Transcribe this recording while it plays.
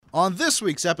On this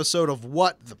week's episode of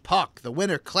What the Puck, the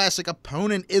Winter Classic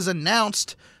opponent is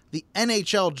announced. The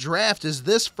NHL draft is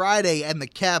this Friday, and the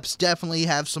Caps definitely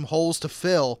have some holes to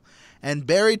fill. And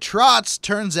Barry Trotz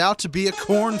turns out to be a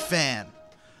Corn fan.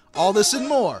 All this and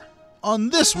more on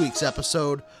this week's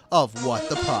episode of What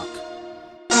the Puck.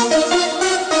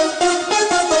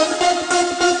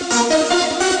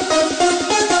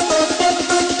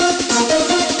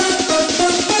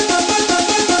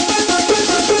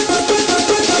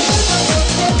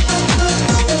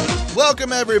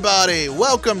 Welcome, everybody.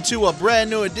 Welcome to a brand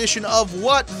new edition of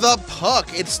What the Puck.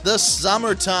 It's the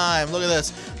summertime. Look at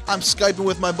this. I'm Skyping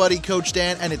with my buddy Coach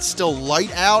Dan, and it's still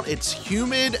light out. It's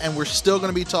humid, and we're still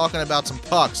going to be talking about some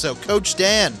pucks. So, Coach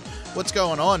Dan, what's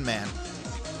going on, man?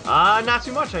 Not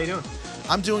too much. How you doing?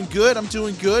 I'm doing good.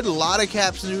 A lot of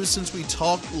Caps news since we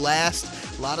talked last.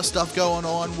 A lot of stuff going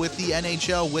on with the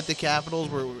NHL, with the Capitals.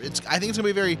 I think it's going to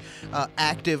be a very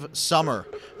active summer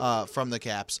from the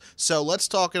Caps. So let's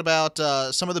talk about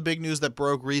some of the big news that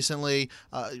broke recently.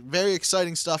 Very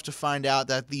exciting stuff to find out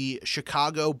that the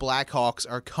Chicago Blackhawks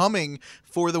are coming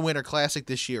for the Winter Classic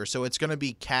this year. So it's going to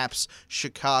be Caps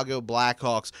Chicago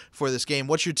Blackhawks for this game.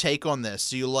 What's your take on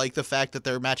this? Do you like the fact that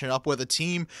they're matching up with a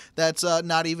team that's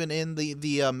not even in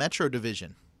the Metro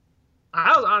Division?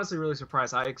 I was honestly really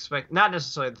surprised. I expect not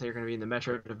necessarily that they're going to be in the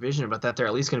Metro Division, but that they're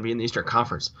at least going to be in the Eastern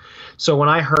Conference. So when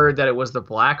I heard that it was the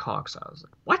Blackhawks, I was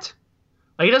like, what?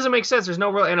 Like, it doesn't make sense. There's no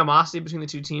real animosity between the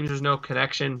two teams. There's no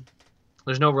connection.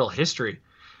 There's no real history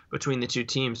between the two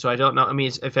teams. So I don't know. I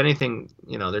mean, if anything,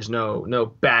 there's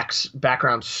no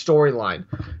background storyline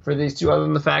for these two other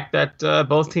than the fact that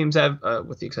both teams have,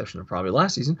 with the exception of probably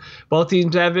last season, both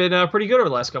teams have been pretty good over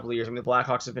the last couple of years. I mean, the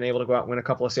Blackhawks have been able to go out and win a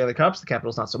couple of Stanley Cups. The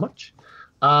Capitals not so much.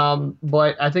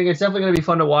 But I think it's definitely going to be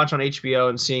fun to watch on HBO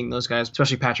and seeing those guys,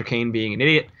 especially Patrick Kane being an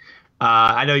idiot.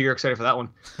 I know you're excited for that one.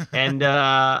 And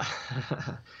but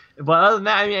other than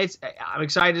that, I mean, I'm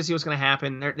excited to see what's going to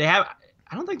happen.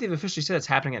 I don't think they've officially said it's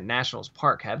happening at Nationals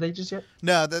Park. Have they just yet?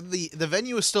 No, the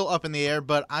venue is still up in the air,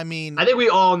 but I mean... I think we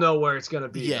all know where it's going to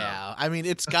be. Yeah, I mean,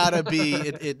 it's got to be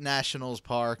at Nationals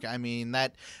Park. I mean,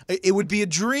 it would be a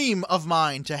dream of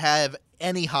mine to have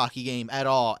any hockey game at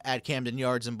all at Camden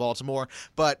Yards in Baltimore,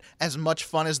 but as much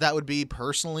fun as that would be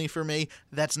personally for me,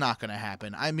 that's not going to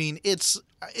happen. I mean, it's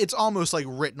almost like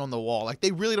written on the wall. Like,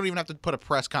 they really don't even have to put a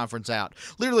press conference out.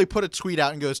 Literally put a tweet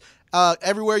out and goes,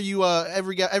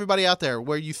 everybody out there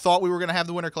where you thought we were going to have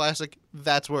the Winter Classic,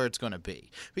 that's where it's going to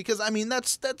be. Because, I mean,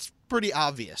 that's pretty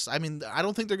obvious. I mean, I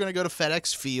don't think they're going to go to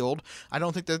FedEx Field. I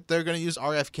don't think that they're going to use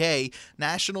RFK.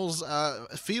 Nationals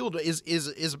Field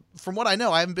is from what I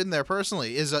know, I haven't been there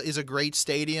personally, is a great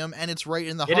stadium, and it's right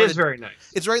in the heart. It is very nice.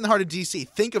 It's right in the heart of DC.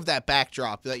 Think of that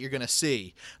backdrop that you're going to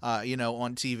see,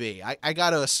 on TV. I got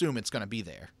to assume it's going to be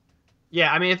there.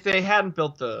 Yeah, I mean, if they hadn't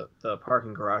built the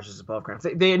parking garages above ground,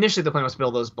 they initially the plan was to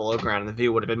build those below ground, and the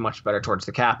view would have been much better towards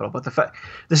the Capitol. But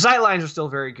the sight lines are still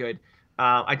very good.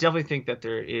 I definitely think that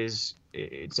it's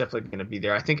definitely going to be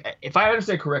there. I think, if I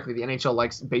understand correctly, the NHL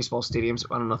likes baseball stadiums.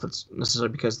 I don't know if it's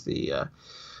necessarily because the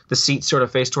seats sort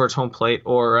of face towards home plate,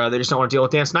 or they just don't want to deal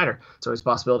with Dan Snyder. It's always a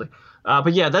possibility.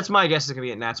 But yeah, that's my guess. It's going to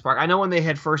be at Nats Park. I know when they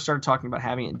had first started talking about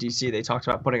having it in DC, they talked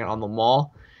about putting it on the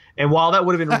mall. And while that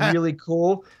would have been really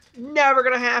cool, never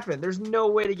going to happen. There's no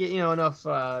way to get enough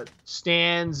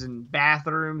stands and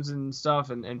bathrooms and stuff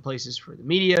and places for the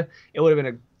media. It would have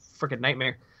been a freaking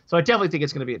nightmare. So I definitely think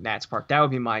it's going to be at Nats Park. That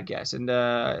would be my guess. And,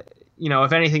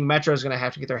 if anything, Metro is going to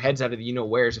have to get their heads out of the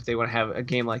you-know-wheres if they want to have a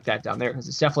game like that down there, because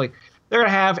it's definitely – they're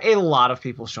going to have a lot of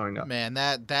people showing up. Man,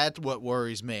 that's what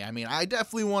worries me. I mean, I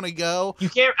definitely want to go. You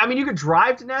can't – I mean, you could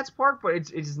drive to Nats Park, but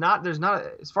it's not – there's not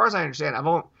 – as far as I understand,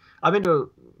 I've been to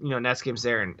Nats games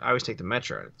there, and I always take the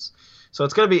Metro. So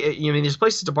it's going to be – there's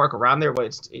places to park around there, but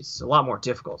it's a lot more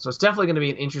difficult. So it's definitely going to be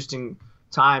an interesting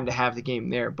time to have the game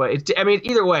there. But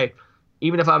either way,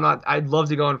 even if I'm not – I'd love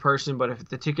to go in person, but if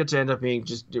the tickets end up being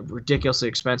just ridiculously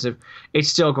expensive, it's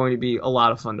still going to be a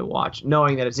lot of fun to watch.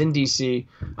 Knowing that it's in D.C.,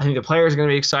 I think the players are going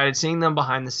to be excited. Seeing them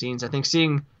behind the scenes, I think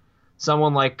seeing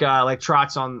someone like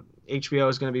Trotz on HBO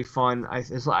is going to be fun. I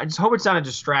just hope it's not a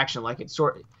distraction. Like it's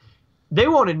they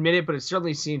won't admit it, but it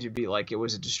certainly seemed to be like it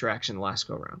was a distraction last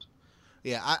go-round.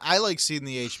 Yeah, I like seeing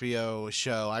the HBO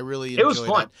show. I really enjoyed it. Was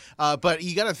fun. But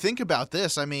you got to think about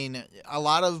this. I mean, a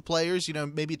lot of players,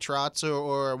 maybe Trotz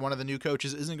or one of the new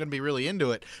coaches isn't going to be really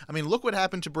into it. I mean, look what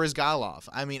happened to Brizgalov.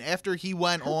 I mean, after he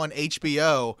went on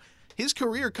HBO, his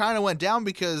career kind of went down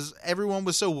because everyone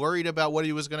was so worried about what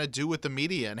he was going to do with the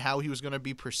media and how he was going to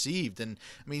be perceived. And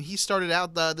I mean, he started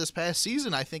out this past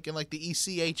season, I think, in like the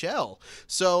ECHL.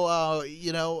 So,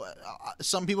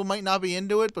 some people might not be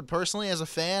into it, but personally, as a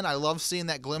fan, I love seeing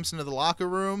that glimpse into the locker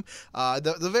room.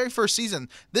 The very first season,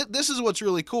 this is what's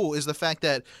really cool, is the fact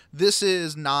that this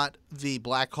is not the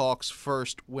Blackhawks'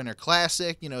 first Winter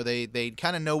Classic. They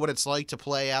kind of know what it's like to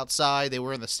play outside. They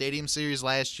were in the Stadium Series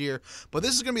last year, but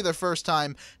this is going to be their first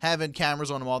time having cameras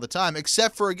on them all the time,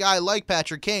 except for a guy like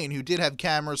Patrick Kane, who did have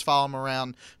cameras follow him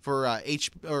around for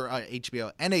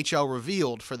NHL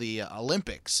Revealed for the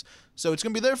Olympics. So it's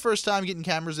going to be their first time getting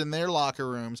cameras in their locker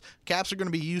rooms. Caps are going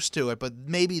to be used to it, but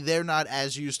maybe they're not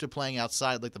as used to playing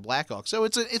outside like the Blackhawks. So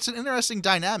it's an interesting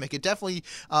dynamic. It definitely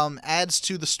adds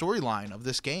to the storyline of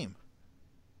this game.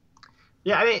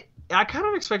 Yeah, I mean, I kind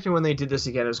of expected when they did this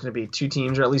again, it was going to be two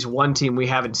teams, or at least one team we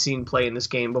haven't seen play in this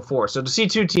game before. So to see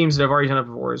two teams that have already done it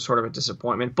before is sort of a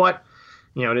disappointment. But,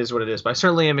 it is what it is. But I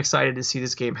certainly am excited to see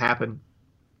this game happen.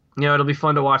 It'll be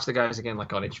fun to watch the guys again,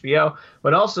 like on HBO,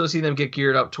 but also see them get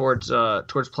geared up towards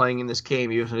playing in this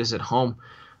game, even if it is at home,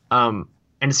 and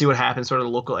to see what happens sort of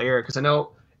the local area. Because I don't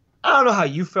know how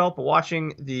you felt, but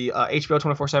watching the HBO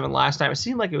 24/7 last time, it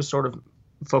seemed like it was sort of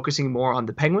focusing more on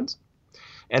the Penguins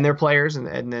and their players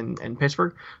and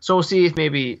Pittsburgh. So we'll see if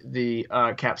maybe the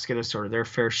Caps get a sort of their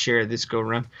fair share this go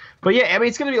around. But yeah, I mean,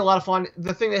 it's going to be a lot of fun.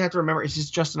 The thing they have to remember is it's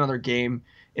just another game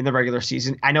in the regular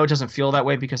season. I know it doesn't feel that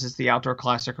way because it's the Outdoor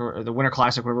Classic or the Winter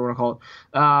Classic, whatever you want to call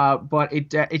it. But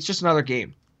it's just another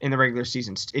game in the regular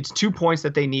season. It's 2 points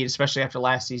that they need, especially after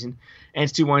last season, and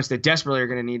it's 2 points they desperately are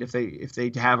going to need if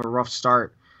they have a rough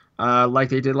start like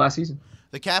they did last season.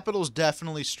 The Capitals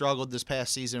definitely struggled this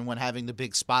past season when having the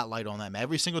big spotlight on them.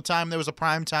 Every single time there was a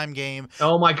primetime game.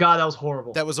 Oh, my God, that was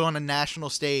horrible. That was on a national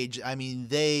stage. I mean,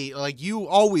 they, like you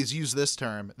always use this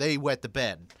term, they wet the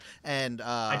bed. And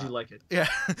I do like it. Yeah,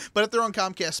 but if they're on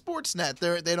Comcast Sportsnet,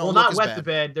 they don't well, look not as wet bad. the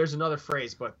bed. There's another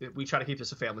phrase, but we try to keep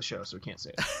this a family show, so we can't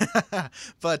say it.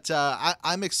 But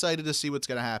I'm excited to see what's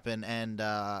going to happen, and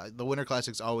the Winter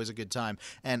Classic's always a good time.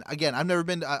 And again, I've never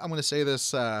been. I'm going to say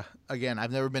this again.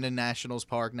 I've never been in Nationals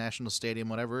Park, National Stadium,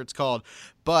 whatever it's called.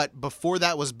 But before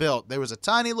that was built, there was a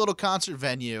tiny little concert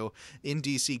venue in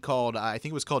DC called I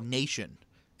think it was called Nation,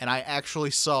 and I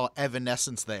actually saw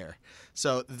Evanescence there.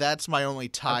 So that's my only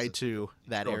tie to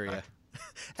that area.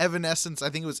 Evanescence, I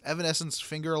think it was Evanescence,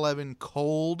 Finger 11,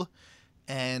 Cold,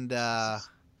 and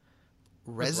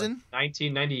Resin.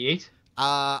 1998?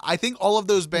 I think all of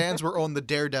those bands were on the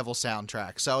Daredevil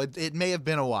soundtrack, so it may have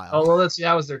been a while. Oh, well,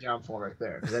 that was their downfall right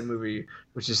there. That movie,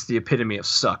 which is the epitome of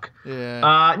suck.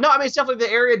 Yeah. No, I mean, it's definitely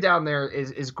the area down there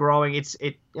is growing.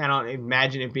 I don't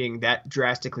imagine it being that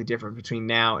drastically different between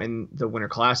now and the Winter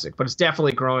Classic, but it's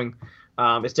definitely growing.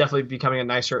 It's definitely becoming a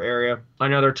nicer area. I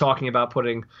know they're talking about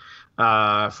putting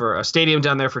for a stadium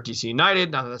down there for DC United.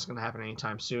 Not that that's going to happen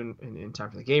anytime soon in time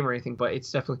for the game or anything, but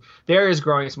it's definitely the area is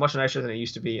growing. It's much nicer than it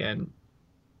used to be, and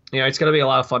it's going to be a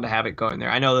lot of fun to have it going there.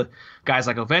 I know the guys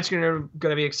like Ovechkin are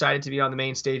going to be excited to be on the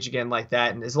main stage again like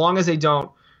that, and as long as they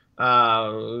don't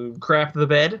crap the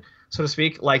bed, so to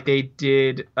speak, like they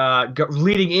did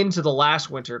leading into the last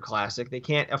Winter Classic, they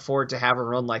can't afford to have a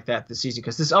run like that this season,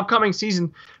 because this upcoming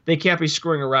season they can't be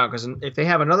screwing around, because if they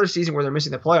have another season where they're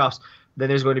missing the playoffs, then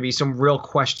there's going to be some real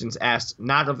questions asked,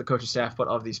 not of the coaching staff, but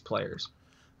of these players.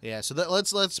 Yeah, so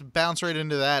let's bounce right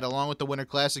into that. Along with the Winter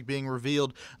Classic being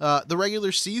revealed, the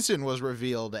regular season was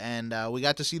revealed, and we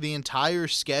got to see the entire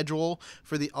schedule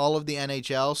for all of the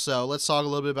NHL. So let's talk a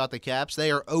little bit about the Caps. They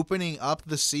are opening up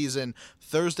the season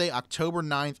Thursday, October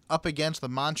 9th, up against the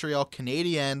Montreal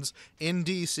Canadiens in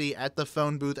D.C. at the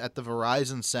phone booth at the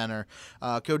Verizon Center.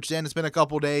 Coach Dan, it's been a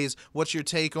couple days. What's your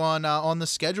take on the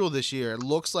schedule this year? It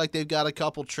looks like they've got a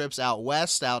couple trips out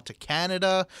west, out to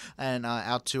Canada, and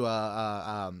out to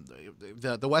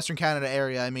the Western Canada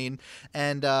area, I mean,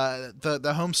 and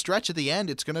the home stretch at the end,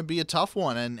 it's going to be a tough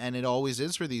one, and it always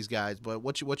is for these guys. But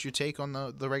what's your take on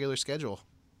the regular schedule?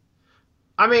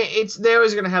 I mean, they're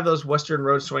always going to have those Western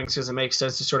road swings because it makes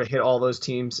sense to sort of hit all those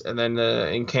teams and then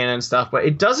in Canada and stuff. But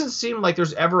it doesn't seem like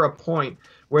there's ever a point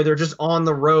where they're just on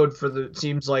the road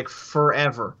seems like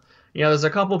forever. There's a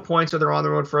couple of points where they're on the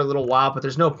road for a little while, but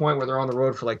there's no point where they're on the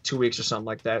road for like 2 weeks or something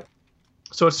like that.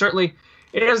 So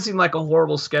it doesn't seem like a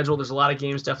horrible schedule. There's a lot of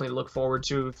games definitely to look forward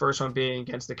to. First one being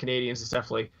against the Canadiens is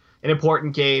definitely an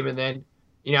important game. And then,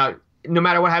 no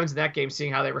matter what happens in that game,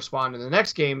 seeing how they respond in the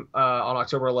next game on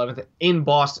October 11th in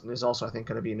Boston is also, I think,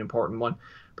 going to be an important one.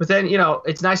 But then,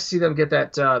 it's nice to see them get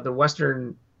that the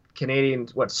Western Canadian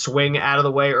swing out of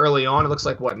the way early on. It looks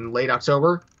like, in late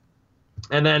October.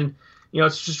 And then,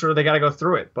 it's just sort of they got to go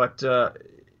through it. But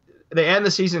they end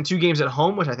the season 2 games at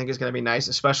home, which I think is going to be nice,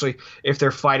 especially if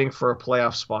they're fighting for a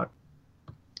playoff spot.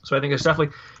 So I think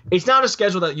it's not a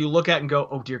schedule that you look at and go,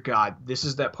 oh dear God, this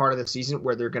is that part of the season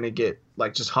where they're going to get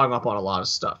like just hung up on a lot of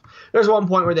stuff. There's one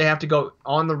point where they have to go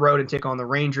on the road and take on the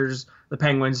Rangers, the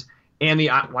Penguins, and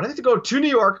why do they have to go to New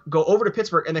York, go over to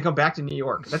Pittsburgh, and then come back to New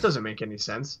York? That doesn't make any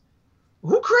sense.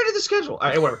 Who created the schedule?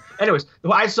 Whatever. Anyways,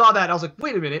 I saw that, I was like,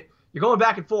 wait a minute. You're going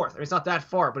back and forth. I mean, it's not that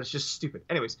far, but it's just stupid.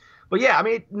 Anyways, but yeah, I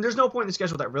mean, there's no point in the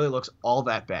schedule that really looks all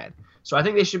that bad. So I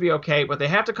think they should be okay, but they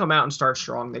have to come out and start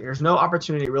strong. There's no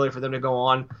opportunity really for them to go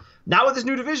on. Not with this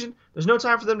new division. There's no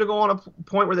time for them to go on a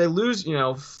point where they lose,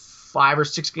 5 or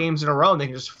 6 games in a row and they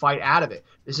can just fight out of it.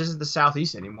 This isn't the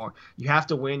Southeast anymore. You have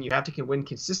to win. You have to win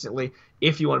consistently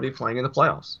if you want to be playing in the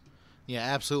playoffs. Yeah,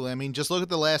 absolutely. I mean, just look at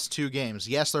the last 2 games.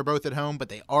 Yes, they're both at home, but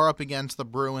they are up against the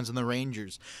Bruins and the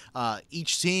Rangers.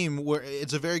 Each team,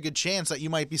 it's a very good chance that you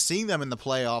might be seeing them in the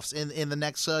playoffs in the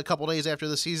next couple days after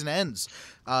the season ends,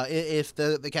 if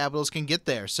the Capitals can get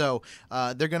there. So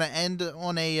they're going to end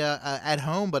on at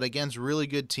home, but against really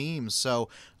good teams. So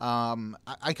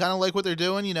I kind of like what they're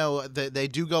doing. They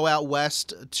do go out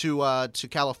west to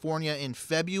California in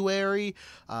February,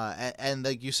 and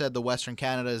like you said, the Western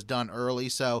Canada is done early.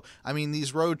 So I mean,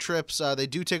 these road trips, they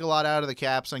do take a lot out of the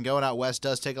Caps, and going out west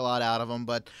does take a lot out of them,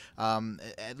 but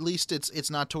at least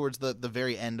it's not towards the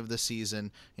very end of the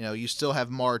season. You still have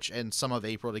March and some of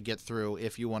April to get through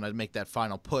if you want to make that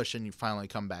final push and you finally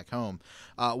come back home.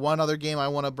 One other game I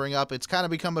want to bring up, it's kind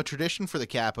of become a tradition for the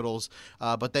Capitals,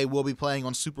 but they will be playing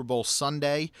on Super Bowl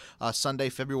Sunday,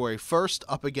 February 1st,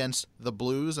 up against the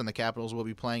Blues, and the Capitals will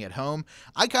be playing at home.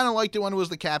 I kind of liked it when it was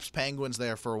the Caps-Penguins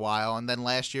there for a while, and then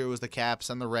last year it was the Caps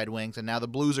and the Red Wings, and now the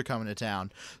Blues are coming to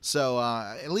town. So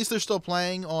at least they're still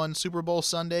playing on Super Bowl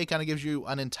Sunday. Kind of gives you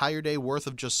an entire day worth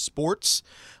of just sports,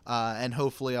 and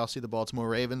hopefully I'll see the Baltimore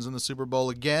Ravens in the Super Bowl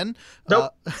again.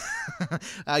 Nope.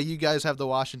 You guys have the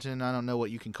Washington, I don't know what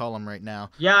you can call them right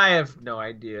now. Yeah, I have no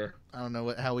idea. I don't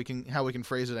know how we can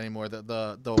phrase it anymore.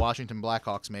 The Washington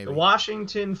Blackhawks, maybe. The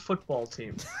Washington football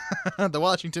team. The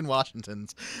Washington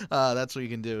Washingtons. That's what you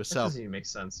can do. That so doesn't even make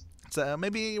sense. So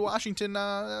maybe Washington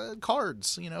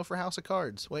Cards, for House of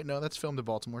Cards. Wait, no, that's filmed in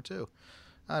Baltimore too.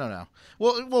 I don't know.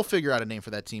 We'll figure out a name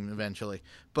for that team eventually.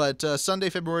 But Sunday,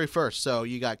 February 1st. So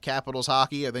you got Capitals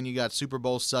hockey, and then you got Super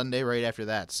Bowl Sunday right after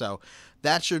that. So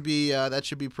that should be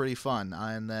pretty fun.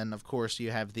 And then of course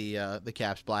you have the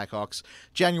Caps Blackhawks.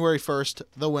 January 1st,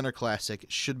 the Winter Classic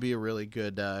should be a really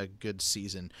good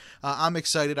season. I'm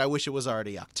excited. I wish it was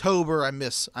already October. I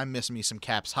miss me some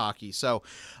Caps hockey. So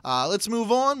let's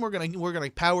move on. We're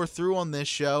gonna power through on this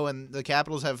show, and the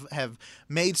Capitals have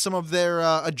made some of their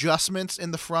adjustments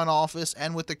in the front office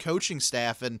and with the coaching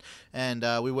staff, and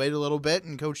we waited a little bit.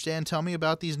 And Coach Dan, tell me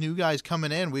about these new guys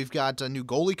coming in. We've got a new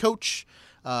goalie coach.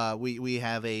 We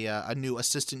have a new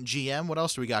assistant GM. What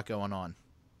else do we got going on?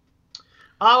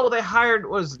 Well, they hired,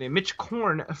 what was his name? Mitch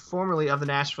Korn, formerly of the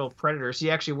Nashville Predators.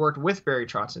 He actually worked with Barry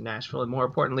Trotz in Nashville, and more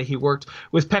importantly, he worked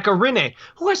with Pekka Rinne,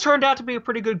 who has turned out to be a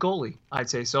pretty good goalie,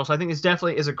 I'd say so. So I think this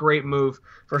definitely is a great move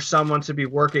for someone to be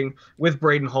working with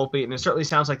Braden Holtby, and it certainly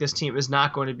sounds like this team is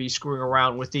not going to be screwing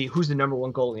around with who's the number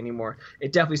one goalie anymore.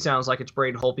 It definitely sounds like it's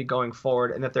Braden Holtby going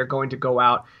forward, and that they're going to go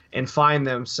out and find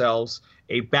themselves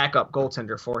a backup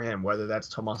goaltender for him, whether that's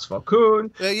Tomas Vokoun.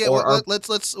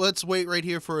 Let's wait right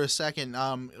here for a second.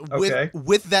 Okay.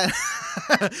 With that,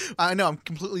 I know I'm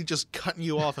completely just cutting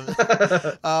you off.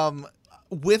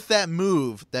 With that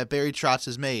move that Barry Trotz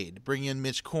has made, bringing in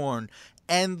Mitch Korn,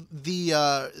 and the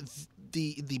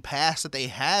pass that they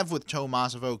have with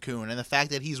Tomas Vokoun, and the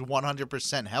fact that he's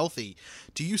 100% healthy,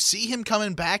 do you see him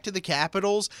coming back to the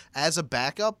Capitals as a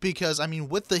backup? Because, I mean,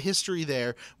 with the history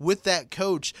there, with that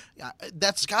coach,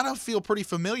 that's got to feel pretty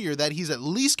familiar, that he's at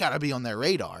least got to be on their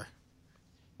radar.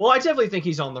 Well, I definitely think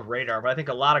he's on the radar, but I think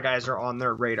a lot of guys are on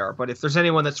their radar. But if there's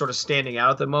anyone that's sort of standing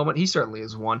out at the moment, he certainly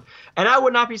is one. And I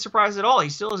would not be surprised at all. He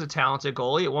still is a talented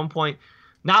goalie. At one point,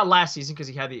 not last season because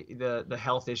he had the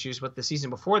health issues, but the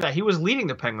season before that, he was leading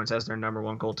the Penguins as their number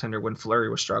one goaltender when Fleury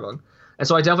was struggling. And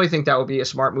so I definitely think that would be a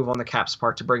smart move on the Caps'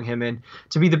 part to bring him in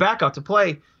to be the backup to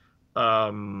play, I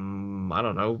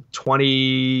don't know,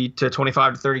 20 to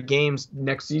 25 to 30 games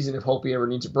next season if Holtby ever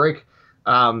needs a break.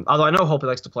 Although I know Holtby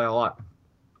likes to play a lot,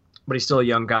 but he's still a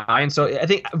young guy. And so I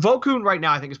think Vokoun right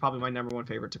now, I think, is probably my number one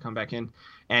favorite to come back in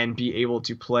and be able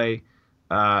to play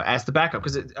as the backup,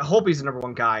 because Holtby's the number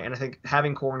one guy, and I think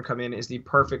having Korn come in is the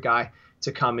perfect guy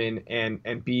to come in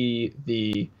and be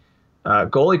the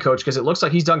goalie coach, because it looks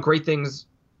like he's done great things.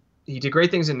 He did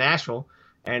great things in Nashville,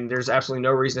 and there's absolutely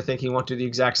no reason to think he won't do the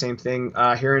exact same thing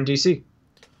here in DC.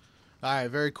 All right,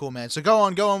 very cool, man. So go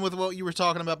on with what you were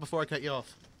talking about before I cut you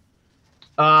off.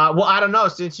 Well, I don't know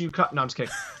since you cut. No, I'm just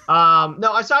kidding.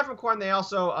 No, aside from Corn, they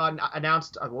also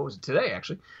announced what was it today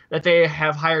actually that they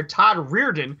have hired Todd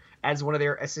Reardon as one of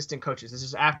their assistant coaches. This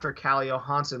is after Kalle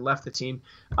Johansson left the team,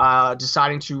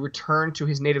 deciding to return to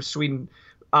his native Sweden.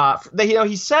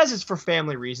 He says it's for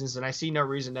family reasons, and I see no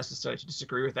reason necessarily to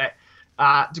disagree with that.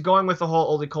 To going with the whole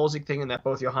Ole Kolzig thing, and that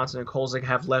both Johansson and Kolzig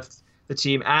have left the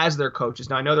team as their coaches.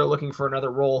 Now I know they're looking for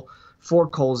another role for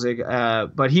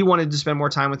Kolzig, but he wanted to spend more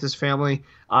time with his family.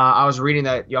 I was reading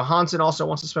that Johansson also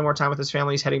wants to spend more time with his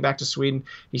family. He's heading back to Sweden.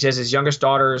 He says his youngest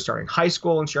daughter is starting high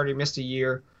school, and she already missed a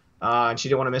year, and she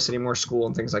didn't want to miss any more school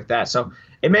and things like that. So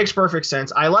it makes perfect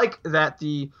sense. I like that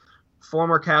the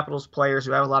former Capitals players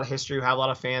who have a lot of history, who have a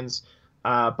lot of fans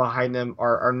behind them,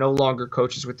 are no longer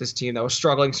coaches with this team that was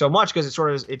struggling so much, because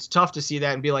it's tough to see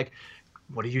that and be like,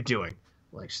 what are you doing?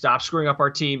 Like, stop screwing up our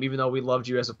team, even though we loved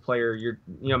you as a player.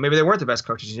 Maybe they weren't the best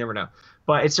coaches. You never know.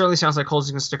 But it certainly sounds like Colts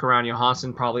is going to stick around.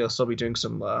 Johansson probably will still be doing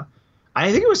some, I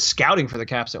think it was scouting for the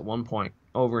Caps at one point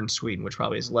over in Sweden, which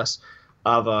probably is less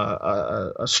of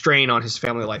a strain on his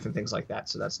family life and things like that.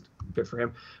 So that's good for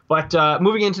him. But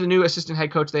moving into the new assistant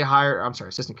coach,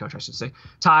 I should say,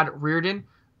 Todd Reardon.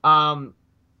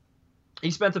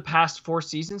 He spent the past 4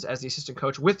 seasons as the assistant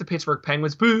coach with the Pittsburgh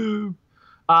Penguins. Boo!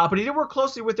 But he did work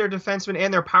closely with their defensemen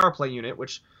and their power play unit,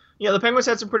 which, the Penguins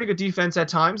had some pretty good defense at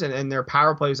times, and their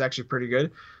power play was actually pretty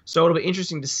good. So it'll be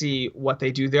interesting to see what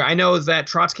they do there. I know that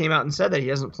Trotz came out and said that he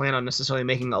doesn't plan on necessarily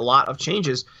making a lot of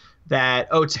changes that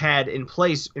Oates had in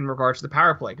place in regards to the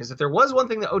power play, because if there was one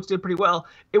thing that Oates did pretty well,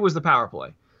 it was the power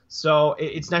play. So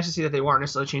it's nice to see that they weren't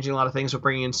necessarily changing a lot of things, but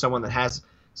bringing in someone that has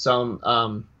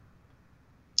some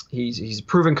he's a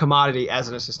proven commodity as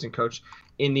an assistant coach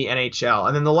in the NHL.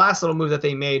 And then the last little move that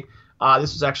they made,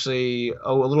 this was actually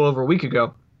a little over a week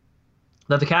ago,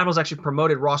 that the Capitals actually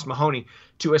promoted Ross Mahoney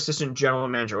to assistant general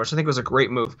manager, which I think was a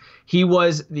great move. He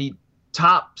was the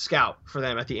top scout for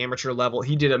them at the amateur level.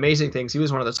 He did amazing things. He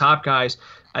was one of the top guys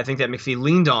I think that McPhee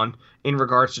leaned on in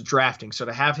regards to drafting. So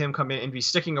to have him come in and be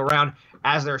sticking around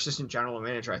as their assistant general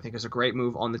manager, I think is a great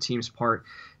move on the team's part.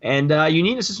 And you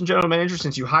need an assistant general manager,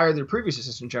 since you hired their previous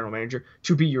assistant general manager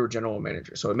to be your general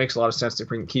manager. So it makes a lot of sense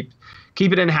to keep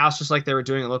it in-house, just like they were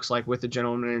doing, it looks like, with the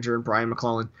general manager and Brian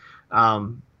McClellan.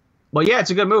 But yeah, it's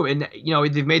a good move. And,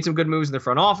 they've made some good moves in the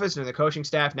front office and in the coaching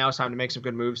staff. Now it's time to make some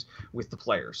good moves with the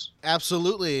players.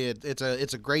 Absolutely.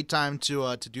 It's a great time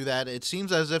to do that. It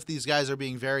seems as if these guys are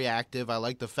being very active. I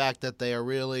like the fact that they are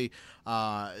really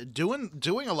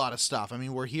doing a lot of stuff. I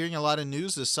mean, we're hearing a lot of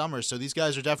news this summer, so these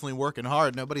guys are definitely working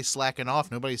hard. Nobody's slacking off.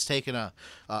 Nobody's taking a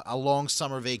long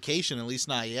summer vacation, at least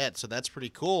not yet. So that's pretty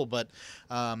cool. But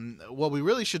what we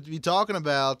really should be talking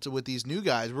about with these new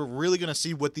guys, we're really going to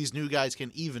see what these new guys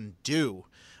can even do.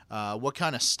 What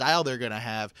kind of style they're going to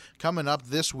have coming up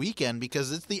this weekend,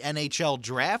 because it's the NHL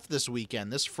draft this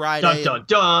weekend, this Friday. Dun,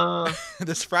 dun, dun.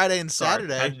 This Friday and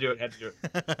Saturday. Sorry, had to do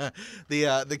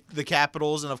it. The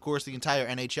Capitals and, of course, the entire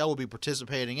NHL will be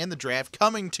participating in the draft,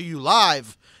 coming to you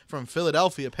live from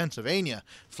Philadelphia, Pennsylvania,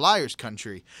 Flyers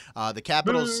country. The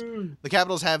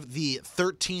Capitals have the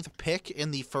 13th pick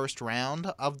in the first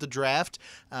round of the draft.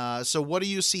 So what do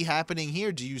you see happening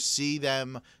here? Do you see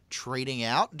them trading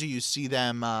out? Do you see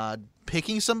them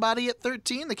picking somebody at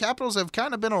 13? The Capitals have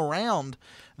kind of been around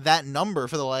that number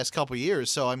for the last couple of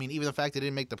years. So, I mean, even the fact they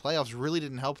didn't make the playoffs really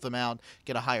didn't help them out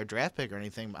get a higher draft pick or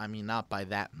anything. I mean, not by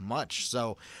that much.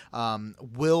 So,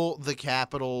 will the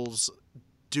Capitals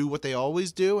do what they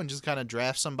always do and just kind of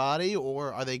draft somebody,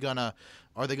 or are they gonna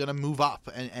move up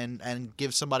and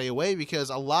give somebody away? Because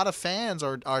a lot of fans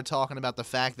are talking about the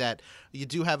fact that you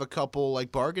do have a couple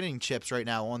like bargaining chips right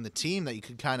now on the team that you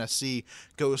could kind of see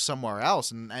go somewhere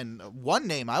else. And one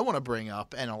name I want to bring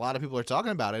up, and a lot of people are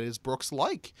talking about it, is Brooks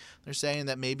Laich. They're saying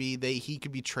that maybe he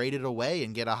could be traded away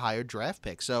and get a higher draft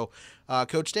pick. So,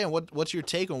 Coach Dan, what's your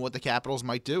take on what the Capitals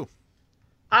might do?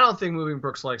 I don't think moving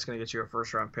Brooks Laich is going to get you a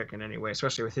first-round pick in any way,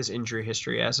 especially with his injury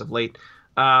history as of late.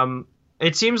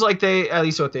 It seems like they, at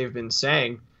least what they've been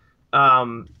saying,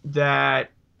 that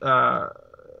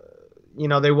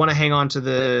they want to hang on to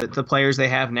the players they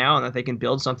have now, and that they can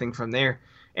build something from there.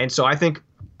 And so I think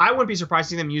I wouldn't be surprised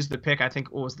to see them use the pick. I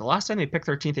think what was the last time they picked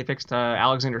 13th? They picked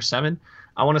Alexander Semin,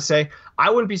 I want to say. I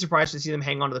wouldn't be surprised to see them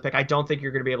hang on to the pick. I don't think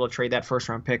you're going to be able to trade that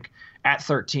first-round pick at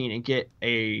 13 and get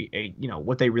a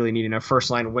what they really need in a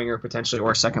first-line winger potentially,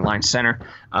 or a second-line center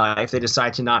if they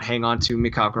decide to not hang on to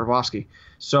Mikhail Grabovski.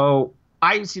 So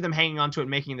I see them hanging on to it,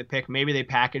 making the pick. Maybe they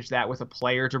package that with a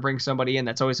player to bring somebody in.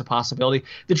 That's always a possibility.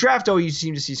 The draft, though, you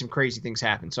seem to see some crazy things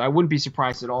happen. So I wouldn't be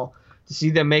surprised at all to see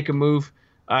them make a move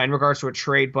in regards to a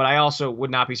trade. But I also would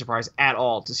not be surprised at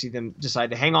all to see them decide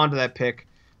to hang on to that pick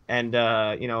and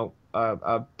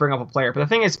bring up a player. But the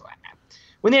thing is,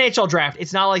 when the NHL draft,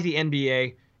 it's not like the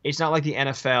NBA, it's not like the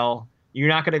NFL. You're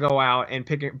not going to go out and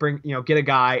get a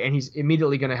guy and he's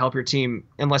immediately going to help your team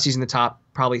unless he's in the top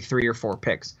probably 3 or 4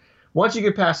 picks. Once you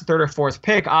get past the 3rd or 4th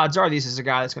pick, odds are this is a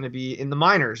guy that's going to be in the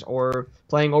minors or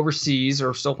playing overseas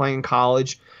or still playing in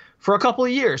college for a couple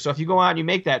of years. So if you go out and you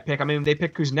make that pick, I mean, they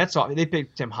picked Kuznetsov. They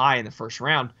picked him high in the 1st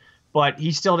round, but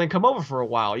he still didn't come over for a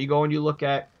while. You go and you look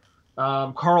at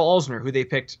Carl Alzner, who they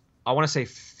picked, I want to say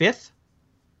 5th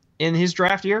in his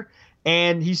draft year.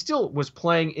 And he still was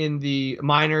playing in the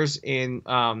minors in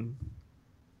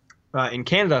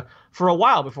Canada for a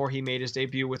while before he made his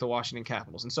debut with the Washington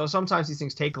Capitals. And so sometimes these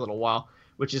things take a little while,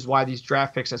 which is why these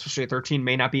draft picks, especially at 13,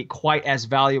 may not be quite as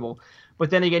valuable.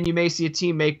 But then again, you may see a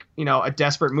team make a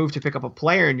desperate move to pick up a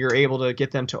player, and you're able to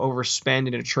get them to overspend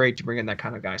in a trade to bring in that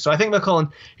kind of guy. So I think McClellan,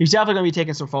 he's definitely going to be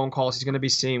taking some phone calls. He's going to be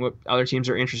seeing what other teams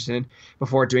are interested in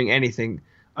before doing anything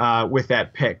with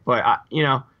that pick. But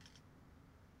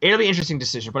it'll be an interesting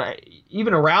decision, but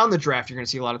even around the draft, you're going to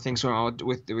see a lot of things going on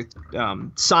with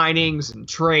signings and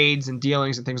trades and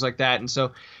dealings and things like that. And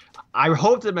so I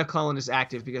hope that McClellan is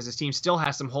active because his team still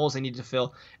has some holes they need to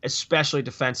fill, especially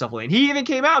defensively. And he even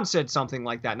came out and said something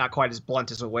like that, not quite as blunt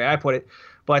as the way I put it,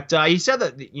 but he said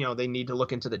that they need to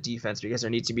look into the defense because there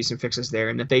needs to be some fixes there,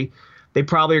 and that they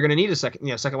probably are going to need a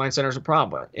second line center is a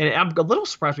problem. And I'm a little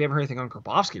surprised we haven't heard anything on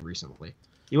Grabovski recently.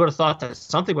 You would have thought that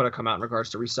something would have come out in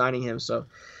regards to re-signing him. So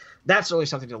that's really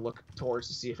something to look towards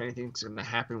to see if anything's going to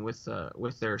happen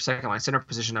with their second-line center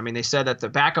position. I mean, they said that the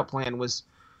backup plan was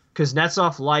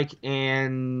Kuznetsov,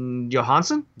 and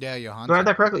Johansson. Yeah, Johansson. Do I have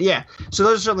that correctly? Yeah. So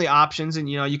those are certainly options, and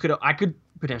I could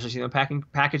potentially see them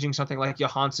packaging something like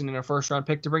Johansson in a first-round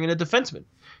pick to bring in a defenseman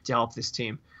to help this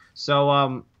team.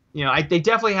 So they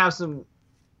definitely have some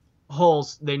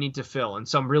holes they need to fill, and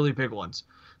some really big ones.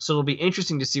 So it'll be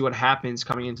interesting to see what happens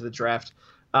coming into the draft.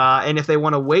 And if they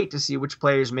want to wait to see which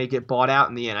players may get bought out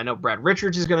in the end. I know Brad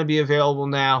Richards is going to be available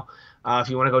now if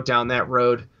you want to go down that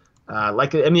road.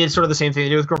 It's sort of the same thing they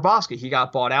do with Grabovski. He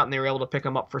got bought out, and they were able to pick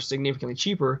him up for significantly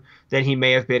cheaper than he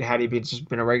may have been had he just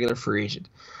been a regular free agent.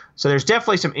 So there's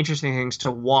definitely some interesting things to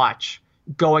watch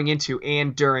going into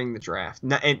and during the draft,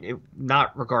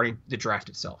 not regarding the draft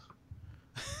itself.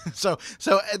 So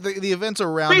the events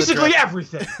around basically the draft,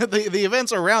 everything. the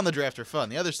events around the draft are fun.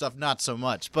 The other stuff not so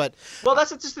much. But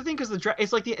that's just the thing, because the draft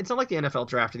it's not like the NFL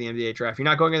draft or the NBA draft. You're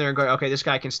not going in there and going, okay, this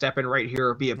guy can step in right here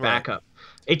or be a backup.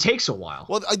 Right. It takes a while.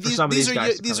 Well, these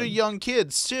are young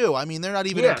kids too. I mean, they're not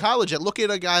even in college yet. Look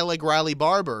at a guy like Riley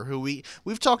Barber, who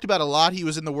we've talked about a lot. He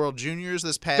was in the World Juniors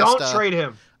this past. Don't trade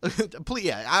him. Please,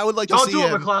 yeah, I would like to see him. Don't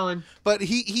do it, McClellan. But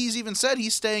he's even said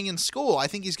he's staying in school. I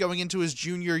think he's going into his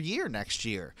junior year next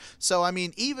year. So I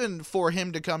mean, even for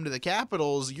him to come to the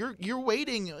Capitals, you're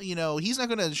waiting. He's not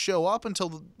going to show up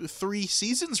until 3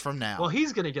 seasons from now. Well,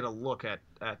 he's going to get a look at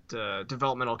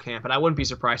developmental camp, and I wouldn't be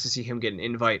surprised to see him get an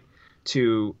invite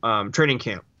to training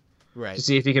camp. Right. To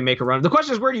see if he can make a run. The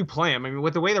question is, where do you play him? I mean,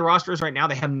 with the way the roster is right now,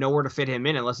 they have nowhere to fit him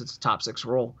in unless it's a top 6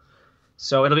 role.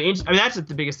 So it'll be interesting. I mean, that's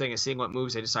the biggest thing, is seeing what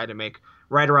moves they decide to make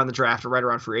right around the draft or right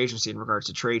around free agency in regards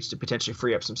to trades to potentially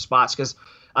free up some spots. Because,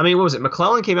 I mean, what was it?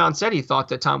 McClellan came out and said he thought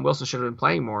that Tom Wilson should have been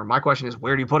playing more. My question is,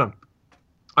 where do you put him?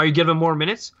 Are you giving him more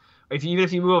minutes? Even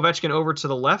if you move Ovechkin over to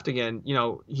the left again,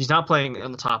 he's not playing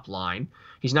on the top line.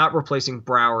 He's not replacing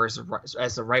Brouwer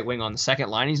as the right wing on the second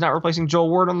line. He's not replacing Joel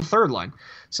Ward on the third line.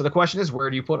 So the question is, where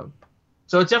do you put him?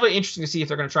 So it's definitely interesting to see if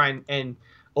they're going to try and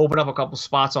open up a couple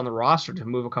spots on the roster to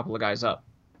move a couple of guys up.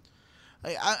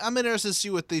 I'm interested to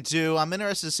see what they do. I'm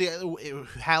interested to see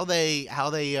how they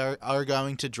are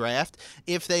going to draft.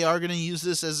 If they are going to use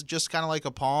this as just kind of like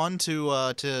a pawn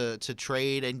to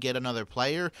trade and get another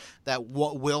player that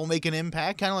will make an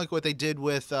impact, kind of like what they did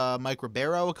with Mike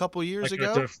Ribeiro a couple years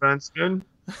ago. Like a defenseman?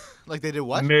 Like they did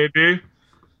what? Maybe.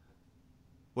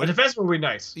 A defenseman would be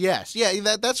nice. Yes, yeah,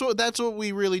 that's what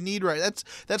we really need, right?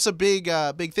 That's a big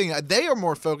thing. They are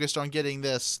more focused on getting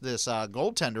this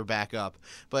goaltender back up,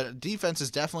 but defense has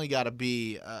definitely got to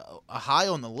be high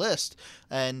on the list.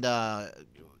 And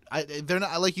they're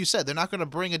not, like you said, they're not going to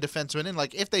bring a defenseman in.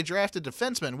 Like if they draft a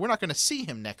defenseman, we're not going to see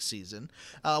him next season.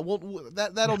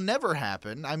 That'll never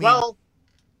happen. I mean,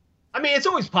 it's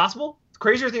always possible.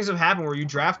 Crazier things have happened where you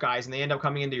draft guys and they end up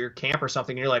coming into your camp or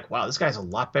something, and you're like, wow, this guy's a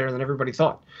lot better than everybody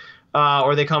thought.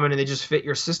 Or they come in and they just fit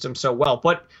your system so well.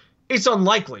 But it's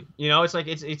unlikely. It's like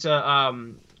it's a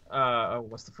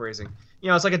what's the phrasing?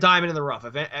 It's like a diamond in the rough.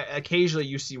 Occasionally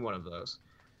you see one of those.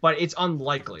 But it's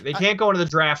unlikely. They can't go into the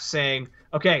draft saying,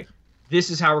 okay, this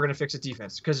is how we're going to fix a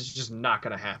defense, because it's just not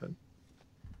going to happen.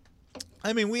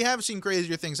 I mean, we have seen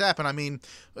crazier things happen. I mean,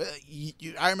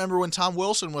 I remember when Tom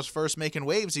Wilson was first making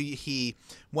waves. He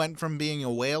went from being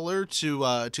a Whaler to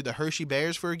the Hershey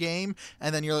Bears for a game,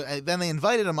 and then they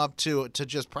invited him up to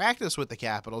just practice with the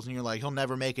Capitals, and you're like, he'll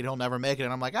never make it,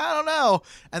 and I'm like, I don't know.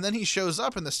 And then he shows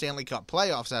up in the Stanley Cup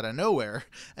playoffs out of nowhere,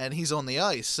 and he's on the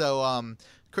ice. So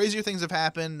crazier things have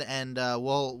happened, and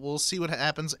we'll see what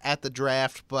happens at the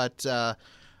draft, but.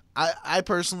 I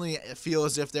personally feel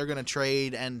as if they're going to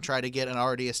trade and try to get an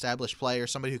already established player,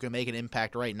 somebody who can make an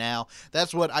impact right now.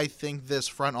 That's what I think this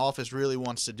front office really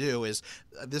wants to do. Is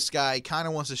this guy kind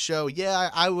of wants to show,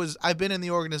 I've been in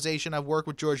the organization, I've worked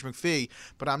with George McPhee,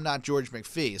 but I'm not George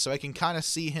McPhee. So I can kind of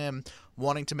see him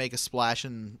wanting to make a splash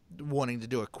and wanting to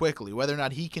do it quickly. Whether or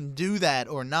not he can do that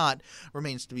or not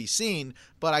remains to be seen.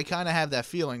 But I kind of have that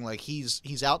feeling like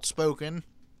he's outspoken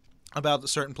about the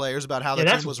certain players, about how the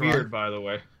team was weird, run. By the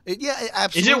way.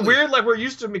 Absolutely. Is it weird? Like, we're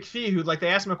used to McPhee, who, like, they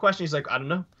ask him a question, he's like, I don't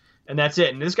know. And that's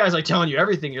it. And this guy's, like, telling you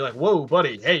everything. You're like, whoa,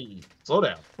 buddy, hey, slow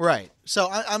down. Right. So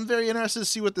I'm very interested to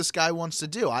see what this guy wants to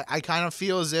do. I kind of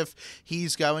feel as if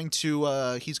he's going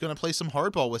to play some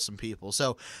hardball with some people.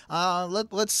 So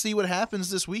let's see what happens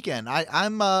this weekend.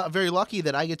 I'm very lucky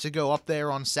that I get to go up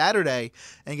there on Saturday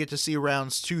and get to see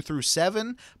rounds 2 through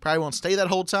 7. Probably won't stay that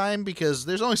whole time because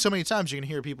there's only so many times you can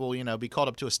hear people, be called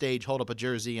up to a stage, hold up a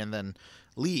jersey, and then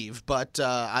leave. But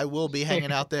I will be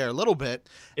hanging out there a little bit.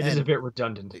 It is a bit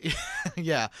redundant.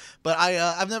 Yeah, but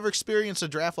I've never experienced a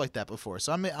draft like that before,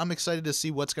 so I'm excited to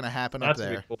see what's going to happen up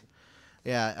there. Cool.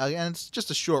 Yeah, and it's just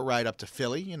a short ride up to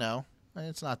Philly.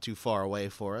 It's not too far away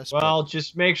for us. Well,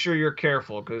 just make sure you're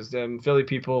careful because them Philly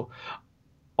people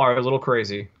are a little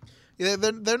crazy. Yeah,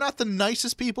 they're not the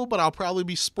nicest people, but I'll probably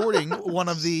be sporting one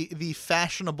of the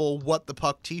fashionable What the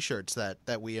Puck T-shirts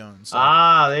that we own. So,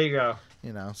 there you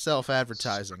go.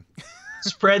 Self-advertising.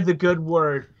 Spread the good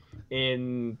word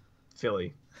in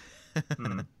Philly.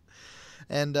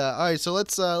 And all right, so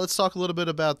let's talk a little bit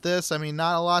about this. I mean,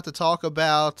 not a lot to talk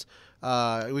about.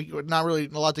 Not really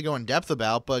a lot to go in depth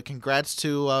about, but congrats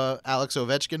to Alex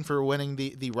Ovechkin for winning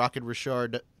the Rocket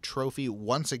Richard Trophy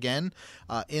once again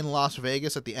in Las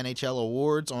Vegas at the NHL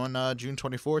Awards on June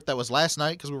 24th. That was last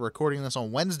night because we're recording this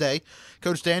on Wednesday.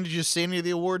 Coach Dan, did you see any of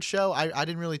the award show? I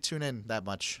didn't really tune in that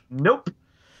much. Nope.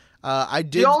 I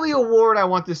did. The only award I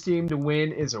want this team to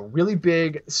win is a really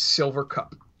big silver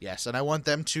cup. Yes, and I want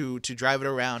them to drive it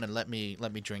around and let me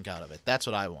drink out of it. That's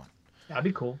what I want. That'd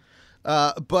be cool.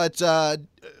 But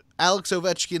Alex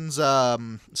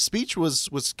Ovechkin's speech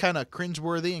was kind of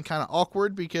cringeworthy and kind of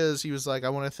awkward because he was like, I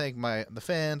want to thank the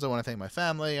fans, I want to thank my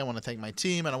family, I want to thank my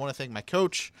team, and I want to thank my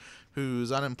coach,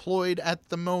 who's unemployed at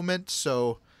the moment,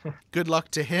 so good luck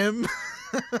to him.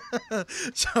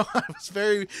 So I was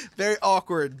very, very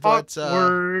awkward. But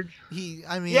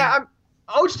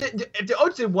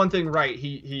Oach did one thing right.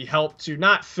 He helped to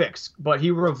not fix, but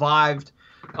he revived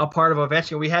a part of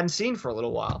Ovechkin we hadn't seen for a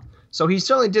little while. So he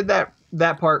certainly did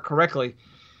that part correctly.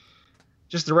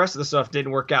 Just the rest of the stuff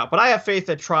didn't work out. But I have faith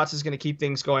that Trotz is going to keep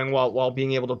things going while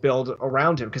being able to build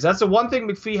around him. Because that's the one thing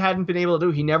McPhee hadn't been able to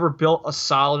do. He never built a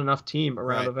solid enough team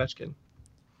around Ovechkin.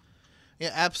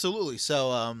 Yeah, absolutely.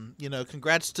 So,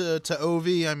 congrats to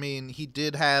Ovi. I mean, he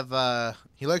did have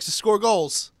he likes to score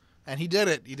goals. And he did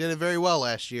it. He did it very well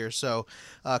last year. So,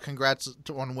 congrats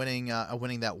on winning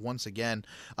that once again.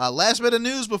 Last bit of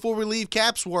news before we leave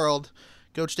Caps World.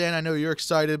 Coach Dan, I know you're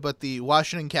excited, but the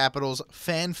Washington Capitals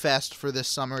Fan Fest for this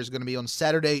summer is going to be on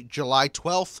Saturday, July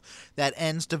 12th. That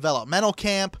ends developmental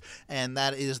camp, and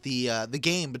that is the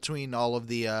game between all of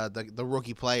the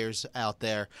rookie players out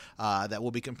there that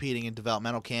will be competing in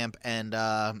developmental camp. And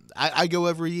I go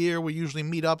every year. We usually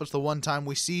meet up. It's the one time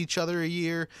we see each other a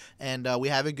year, and we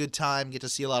have a good time. Get to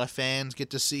see a lot of fans.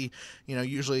 Get to see,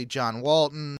 usually John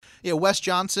Walton. Yeah, Wes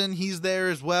Johnson, he's there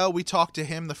as well. We talked to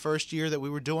him the first year that we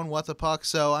were doing What the Puck.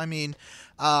 So, I mean,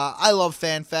 I love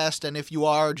FanFest, and if you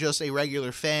are just a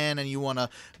regular fan and you want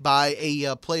to buy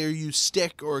a player use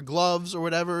stick or gloves or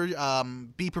whatever,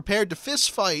 be prepared to fist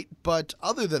fight. But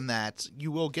other than that,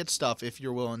 you will get stuff if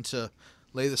you're willing to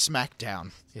lay the smack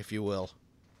down, if you will.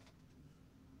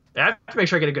 I have to make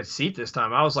sure I get a good seat this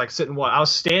time. I was like I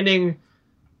was standing,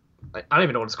 I don't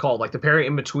even know what it's called, like the pairing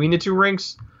in between the two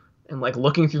rinks. And like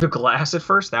looking through the glass at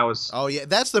first, that was. Oh yeah,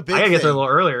 that's the big. I gotta thing. get there a little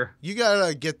earlier. You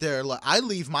gotta get there. I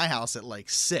leave my house at like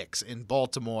 6 in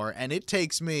Baltimore, and it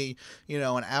takes me,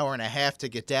 an hour and a half to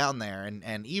get down there,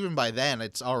 and even by then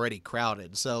it's already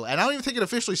crowded. So, and I don't even think it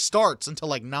officially starts until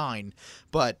like 9.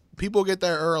 But people get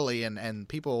there early, and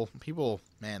people,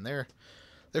 man, they're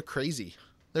crazy.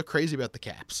 They're crazy about the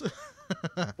Caps.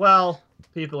 Well,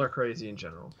 people are crazy in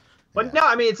general, but yeah. No,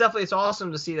 I mean it's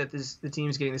awesome to see that the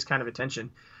team's getting this kind of attention.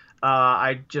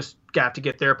 I just got to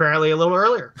get there apparently a little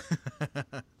earlier.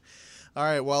 All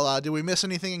right. Well, did we miss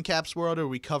anything in Caps World, or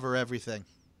we cover everything?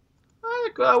 I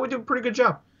think we did a pretty good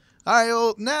job. All right.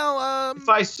 Well, now, if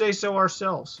I say so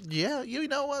ourselves. Yeah, you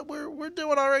know what? We're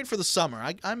doing all right for the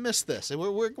summer. I missed this.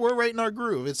 We're right in our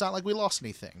groove. It's not like we lost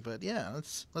anything, but yeah,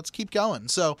 let's keep going.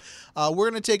 So, we're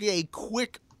gonna take a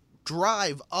quick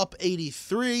drive up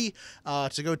 83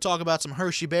 to go talk about some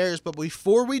Hershey Bears. But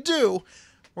before we do,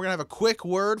 we're gonna have a quick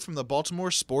word from the Baltimore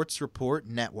Sports Report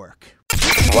Network.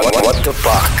 What the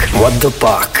Puck? What the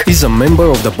Puck is a member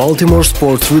of the Baltimore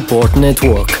Sports Report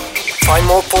Network. Find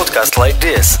more podcasts like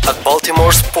this at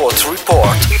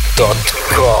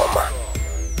baltimoresportsreport.com.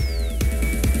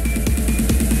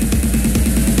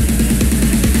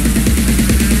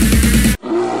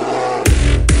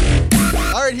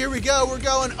 All right, here we go. We're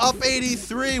going up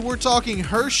 83. We're talking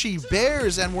Hershey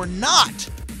Bears, and we're not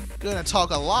going to talk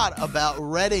a lot about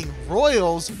Reading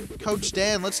Royals. Coach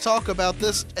Dan, let's talk about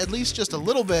this at least just a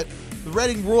little bit. The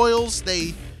Reading Royals,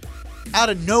 they, out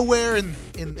of nowhere in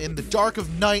the dark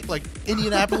of night, like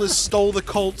Indianapolis stole the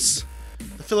Colts,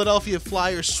 the Philadelphia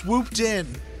Flyers swooped in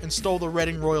and stole the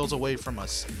Reading Royals away from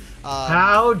us.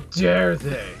 How dare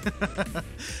they?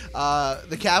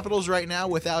 The Capitals right now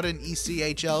without an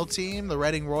ECHL team. The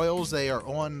Reading Royals, they are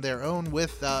on their own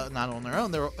with, not on their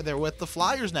own, they're with the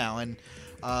Flyers now. And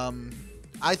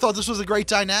I thought this was a great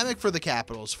dynamic for the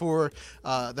Capitals, for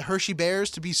the Hershey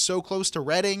Bears to be so close to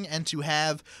Reading and to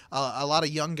have a lot of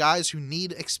young guys who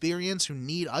need experience, who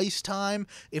need ice time.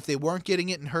 If they weren't getting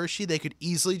it in Hershey, they could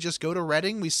easily just go to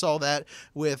Reading. We saw that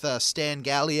with Stan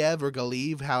Galiev or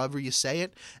Galiev, however you say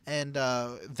it, and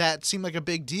that seemed like a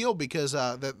big deal because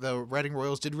the Reading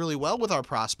Royals did really well with our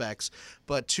prospects.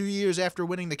 But 2 years after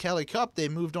winning the Kelly Cup, they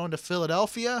moved on to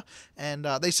Philadelphia, and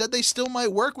they said they still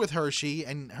might work with Hershey,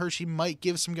 and Hershey might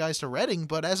give some guys to Reading.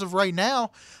 But as of right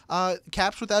now,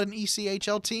 Caps without an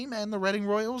ECHL team, and the Reading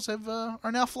Royals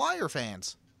are now Flyer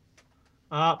fans.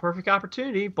 Perfect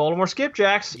opportunity. Baltimore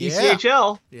Skipjacks, Yeah.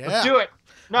 ECHL. Yeah. Let's do it.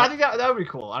 No, I think that would be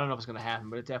cool. I don't know if it's going to happen,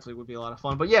 but it definitely would be a lot of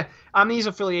fun. But yeah, these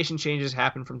affiliation changes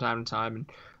happen from time to time, and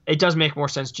it does make more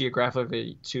sense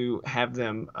geographically to have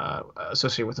them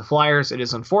associated with the Flyers. It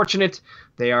is unfortunate.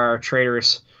 They are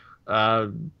traitorous,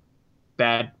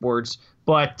 bad words.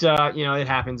 But, it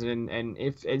happens. And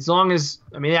if as long as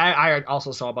 – I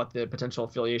also saw about the potential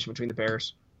affiliation between the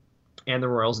Bears and the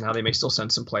Royals and how they may still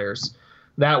send some players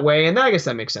that way. And I guess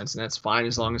that makes sense, and that's fine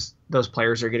as long as those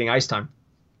players are getting ice time,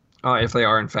 if they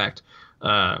are, in fact,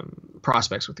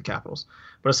 prospects with the Capitals.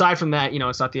 But aside from that,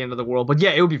 it's not the end of the world. But,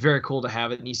 yeah, it would be very cool to have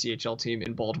an ECHL team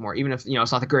in Baltimore, even if,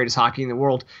 it's not the greatest hockey in the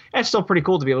world. It's still pretty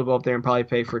cool to be able to go up there and probably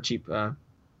pay for cheap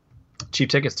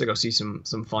tickets to go see some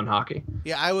fun hockey.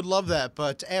 Yeah, I would love that.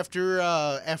 But after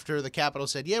the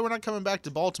Capitals said, yeah, we're not coming back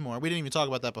to Baltimore. We didn't even talk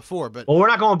about that before. But we're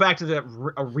not going back to the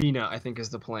arena, I think, is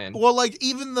the plan. Well,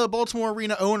 even the Baltimore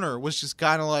Arena owner was just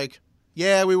kind of like,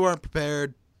 yeah, we weren't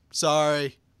prepared.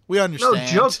 Sorry. We understand. No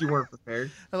joke, you weren't prepared.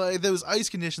 Those ice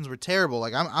conditions were terrible.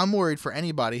 I'm worried for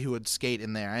anybody who would skate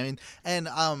in there.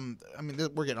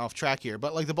 We're getting off track here,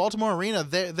 but the Baltimore Arena,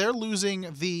 they're losing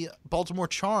the Baltimore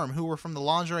Charm, who were from the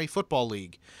Lingerie Football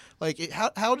League.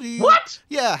 How do you? What?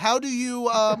 Yeah, how do you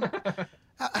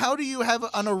how do you have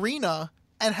an arena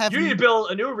and have? You need to build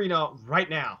a new arena right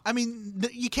now.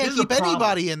 You can't keep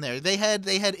anybody in there. They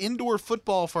had indoor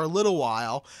football for a little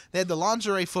while. They had the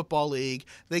Lingerie Football League.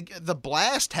 The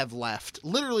Blast have left.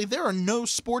 Literally, there are no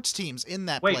sports teams in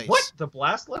that place. Wait, what? The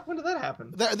Blast left? When did that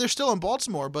happen? They're still in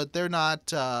Baltimore, but they're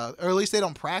not, or at least they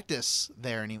don't practice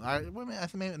there anymore.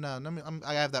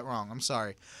 I have that wrong. I'm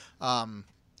sorry.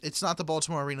 It's not the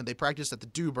Baltimore Arena. They practice at the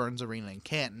Dew Burns Arena in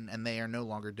Canton, and they are no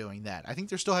longer doing that. I think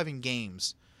they're still having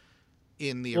games.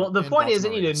 The point is, they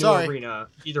need a new arena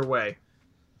either way,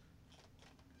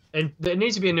 and there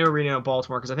needs to be a new arena in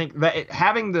Baltimore because I think that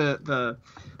having the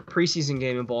preseason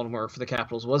game in Baltimore for the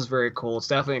Capitals was very cool. It's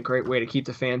definitely a great way to keep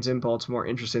the fans in Baltimore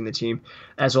interested in the team,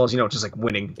 as well as just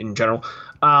winning in general.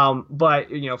 But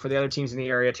for the other teams in the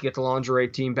area to get the Lingerie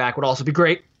team back would also be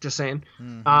great. Just saying.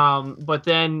 Mm-hmm. But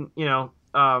then to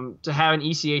have an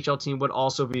ECHL team would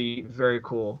also be very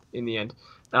cool in the end.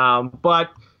 But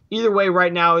either way,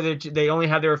 right now they only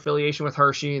have their affiliation with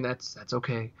Hershey, and that's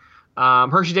okay.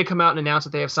 Hershey did come out and announce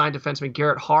that they have signed defenseman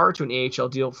Garrett Haar to an AHL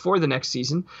deal for the next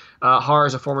season. Haar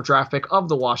is a former draft pick of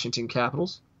the Washington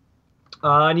Capitals,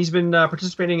 and he's been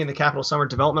participating in the Capital Summer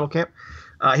Developmental Camp.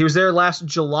 He was there last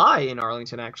July in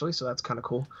Arlington, actually, so that's kind of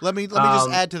cool. Let me just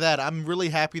add to that. I'm really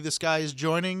happy this guy is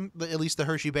joining at least the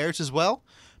Hershey Bears as well,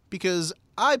 because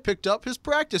I picked up his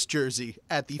practice jersey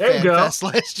at the There you Fan go. Fest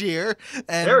last year,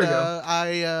 and There we go.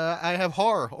 I have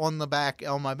horror on my back,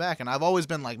 and I've always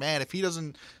been like, man, if he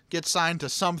doesn't get signed to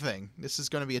something, this is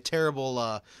going to be a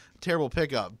terrible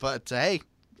pickup. But hey,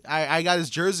 I got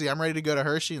his jersey. I'm ready to go to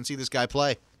Hershey and see this guy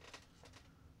play.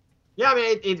 Yeah, I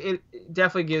mean, it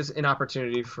definitely gives an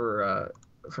opportunity for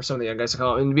some of the young guys to come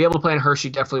up and be able to play in Hershey.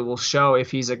 Definitely will show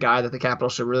if he's a guy that the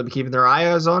Capitals should really be keeping their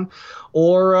eyes on,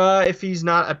 or if he's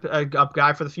not a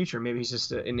guy for the future. Maybe he's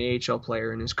just an AHL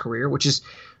player in his career, which is,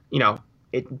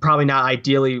 it probably not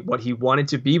ideally what he wanted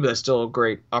to be, but it's still a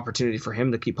great opportunity for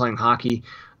him to keep playing hockey,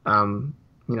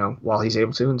 while he's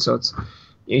able to. And so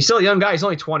he's still a young guy. He's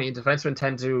only 20. Defensemen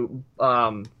tend to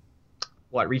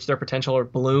reach their potential or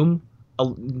bloom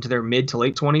into their mid to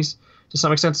late 20s to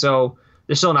some extent. So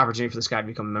there's still an opportunity for this guy to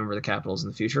become a member of the Capitals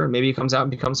in the future. And maybe he comes out and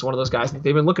becomes one of those guys that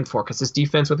they've been looking for, because this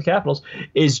defense with the Capitals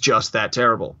is just that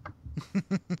terrible.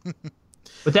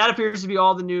 But that appears to be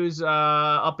all the news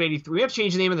up 83. We have to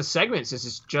change the name of the segment since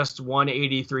it's just one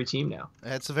 83 team now.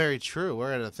 That's very true.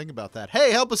 We're going to think about that.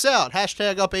 Hey, help us out.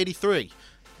 Hashtag up 83.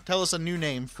 Tell us a new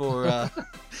name for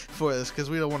for this,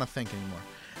 because we don't want to think anymore.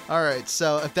 All right,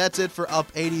 so if that's it for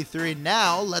Up 83,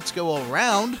 now let's go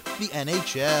around the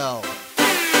NHL.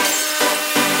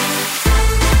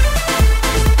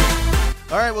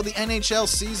 All right, well, the NHL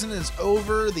season is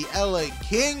over. The LA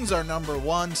Kings are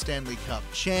 #1 Stanley Cup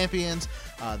champions.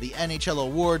 The NHL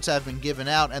awards have been given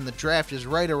out, and the draft is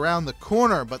right around the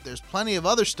corner, but there's plenty of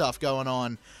other stuff going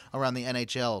on around the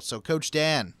NHL. So, Coach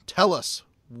Dan, tell us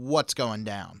what's going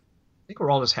down. I think we're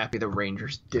all just happy the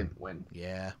Rangers didn't win.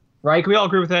 Yeah. Right? Can we all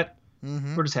agree with that?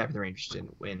 Mm-hmm. We're just happy the Rangers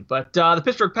didn't win. But the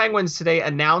Pittsburgh Penguins today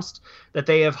announced that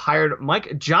they have hired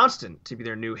Mike Johnston to be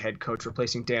their new head coach,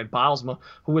 replacing Dan Bylsma,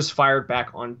 who was fired back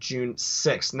on June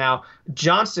 6th. Now,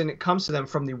 Johnston comes to them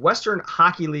from the Western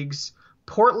Hockey League's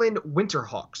Portland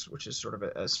Winterhawks, which is sort of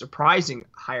a surprising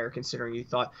hire considering you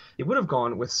thought they would have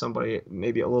gone with somebody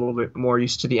maybe a little bit more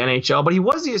used to the NHL. But he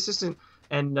was the assistant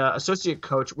and associate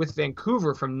coach with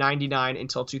Vancouver from 99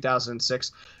 until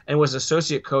 2006, and was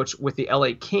associate coach with the LA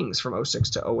Kings from 06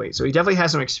 to 08. So he definitely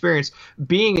has some experience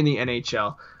being in the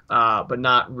NHL, but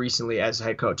not recently as a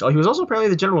head coach. He was also apparently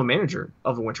the general manager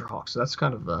of the Winterhawks, so that's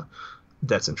kind of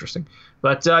that's interesting.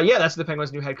 But that's the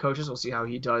Penguins' new head coaches. We'll see how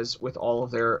he does with all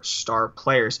of their star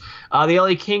players. The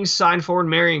LA Kings signed forward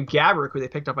Marian Gaborik, who they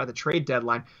picked up at the trade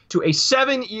deadline, to a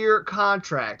 7-year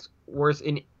contract worth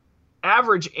an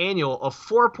average annual of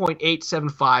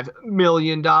 $4.875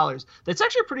 million. That's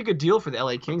actually a pretty good deal for the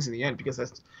LA Kings in the end, because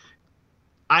that's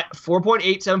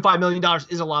 $4.875 million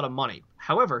is a lot of money.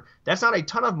 However, that's not a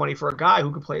ton of money for a guy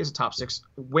who can play as a top 6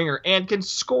 winger and can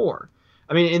score.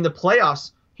 I mean, in the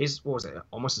playoffs,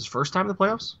 almost his first time in the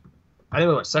playoffs? I think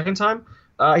it was second time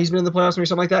he's been in the playoffs, maybe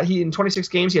something like that. In 26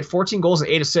 games, he had 14 goals and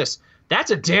 8 assists.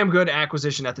 That's a damn good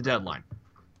acquisition at the deadline.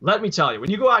 Let me tell you,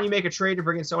 when you go out and you make a trade to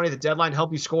bring in somebody at the deadline to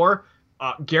help you score,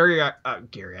 Gaborik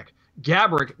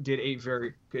did a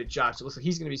very good job. So it looks like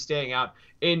he's going to be staying out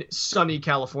in sunny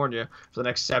California for the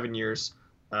next 7 years,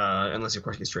 unless, of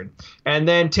course, he gets traded. And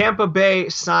then Tampa Bay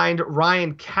signed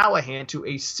Ryan Callahan to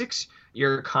a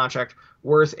 6-year contract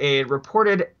worth a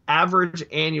reported average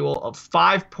annual of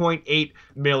 $5.8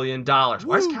 million.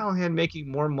 Why is Callahan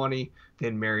making more money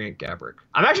than Marian Gaborik?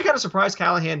 I'm actually kind of surprised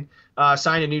Callahan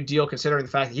signed a new deal, considering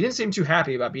the fact that he didn't seem too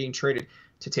happy about being traded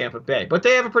to Tampa Bay. But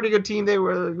they have a pretty good team. They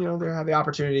have the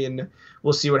opportunity, and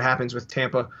we'll see what happens with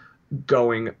Tampa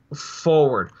going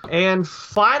forward. And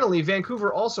finally,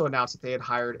 Vancouver also announced that they had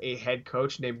hired a head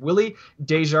coach named Willie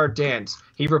Desjardins.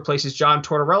 He replaces John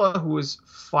Tortorella, who was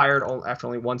fired after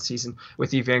only 1 season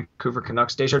with the Vancouver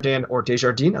Canucks. Desjardins,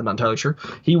 I'm not entirely sure.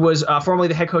 He was formerly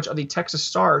the head coach of the Texas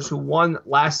Stars, who won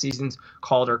last season's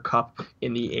Calder Cup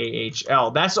in the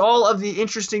AHL. That's all of the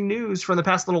interesting news from the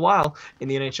past little while in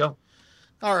the NHL.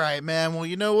 All right, man. Well,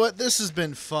 you know what? This has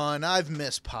been fun. I've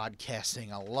missed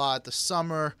podcasting a lot. The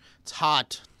summer, it's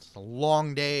hot. It's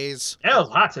long days. Yeah, it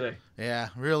was hot today. Yeah,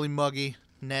 really muggy,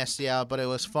 nasty out, but it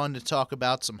was fun to talk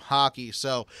about some hockey.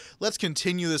 So let's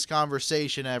continue this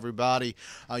conversation, everybody.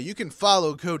 You can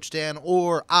follow Coach Dan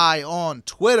or I on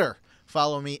Twitter.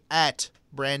 Follow me at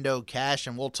Brando Cash,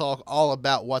 and we'll talk all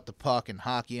about what the puck and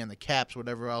hockey and the Caps,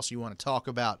 whatever else you want to talk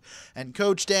about. And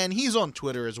Coach Dan, he's on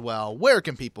Twitter as well. Where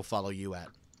can people follow you at?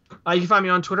 You can find me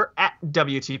on Twitter at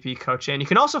WTP Coach, and you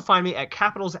can also find me at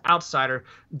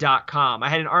capitalsoutsider.com. I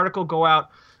had an article go out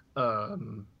a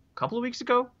couple of weeks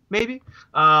ago, maybe,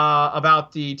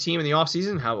 about the team in the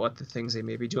offseason, what the things they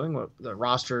may be doing, what the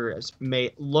roster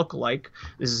may look like.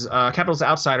 This is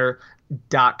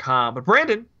capitalsoutsider.com. But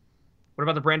Brandon, what What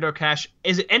about the Brando Cash?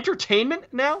 Is it entertainment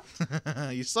now?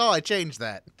 You saw I changed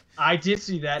that. I did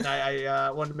see that, and I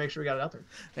wanted to make sure we got it out there.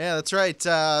 Yeah, that's right.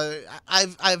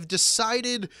 I've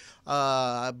decided,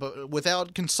 but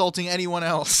without consulting anyone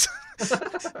else,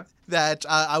 that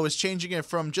I was changing it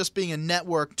from just being a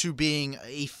network to being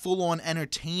a full-on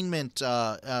entertainment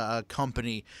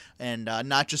company, and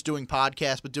not just doing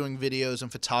podcasts, but doing videos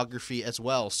and photography as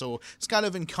well. So it's kind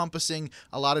of encompassing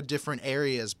a lot of different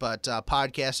areas, but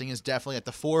podcasting is definitely at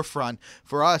the forefront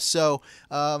for us. So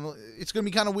it's going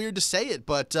to be kind of weird to say it,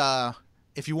 but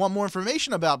if you want more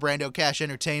information about Brando Cash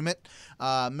Entertainment,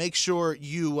 make sure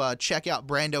you check out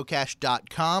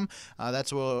brandocash.com.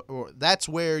 That's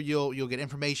where you'll get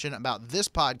information about this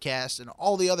podcast and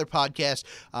all the other podcasts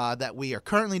that we are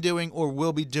currently doing or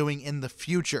will be doing in the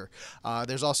future.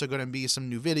 There's also going to be some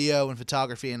new video and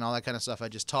photography and all that kind of stuff I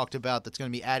just talked about that's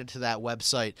going to be added to that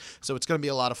website. So it's going to be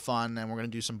a lot of fun, and we're going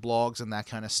to do some blogs and that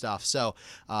kind of stuff. So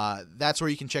that's where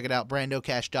you can check it out,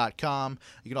 brandocash.com.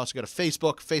 You can also go to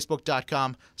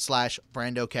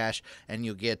facebook.com/brandocash, and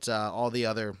you'll get all the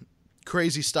other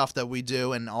crazy stuff that we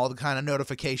do and all the kind of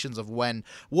notifications of when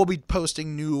we'll be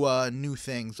posting new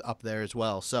things up there as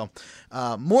well. So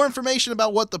more information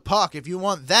about What the Puck, if you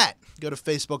want that, go to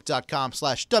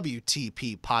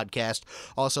facebook.com/WTP podcast.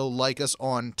 Also like us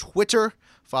on Twitter.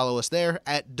 Follow us there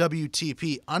at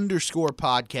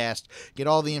WTP_podcast. Get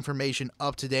all the information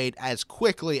up to date as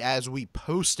quickly as we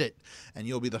post it, and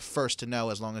you'll be the first to know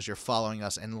as long as you're following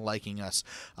us and liking us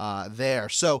there.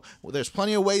 So there's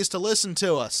plenty of ways to listen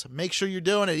to us. Make sure you're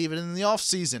doing it even in the off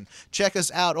season. Check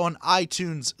us out on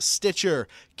iTunes, Stitcher,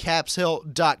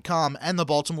 CapsHill.com, and the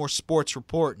Baltimore Sports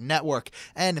Report Network.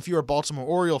 And if you're a Baltimore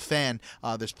Oriole fan,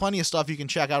 there's plenty of stuff you can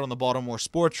check out on the Baltimore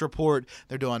Sports Report.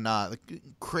 They're doing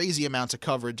crazy amounts of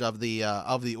coverage of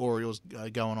the Orioles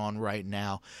going on right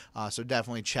now. So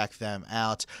definitely check them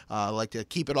out. I like to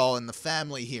keep it all in the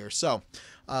family here. So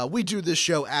we do this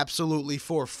show absolutely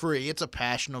for free. It's a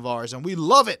passion of ours, and we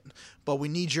love it, but we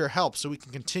need your help so we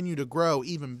can continue to grow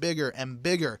even bigger and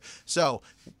bigger. So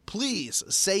please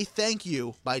say thank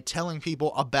you by telling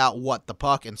people about What the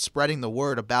Puck and spreading the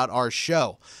word about our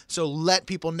show. So let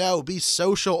people know. Be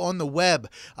social on the web.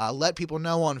 Let people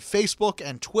know on Facebook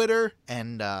and Twitter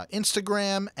and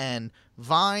Instagram and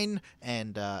Vine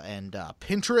and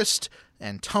Pinterest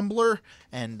and Tumblr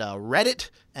and Reddit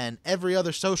and every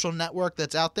other social network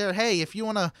that's out there. Hey, if you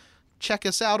want to check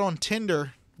us out on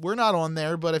Tinder, we're not on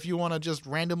there, but if you want to just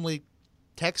randomly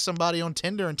text somebody on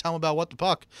Tinder and tell them about What the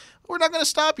Puck, we're not going to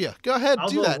stop you. Go ahead, do that. I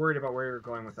was a little worried about where you were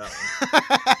going with that one.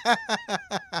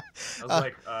 I was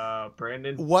like,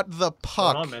 Brandon. What the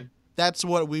Puck? Hold on, man. That's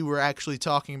what we were actually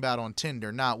talking about on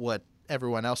Tinder, not what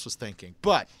everyone else was thinking.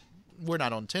 But we're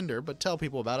not on Tinder, but tell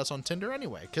people about us on Tinder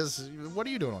anyway, because what are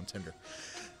you doing on Tinder?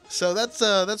 So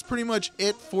that's pretty much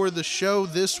it for the show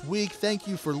this week. Thank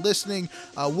you for listening.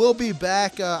 We'll be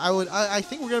back. I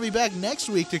think we're going to be back next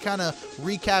week to kind of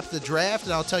recap the draft,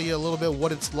 and I'll tell you a little bit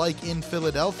what it's like in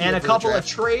Philadelphia. And a couple of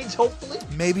trades, hopefully.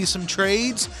 Maybe some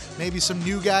trades, maybe some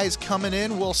new guys coming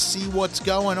in. We'll see what's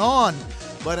going on.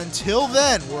 But until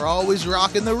then, we're always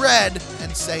rocking the red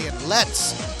and saying,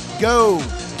 let's go,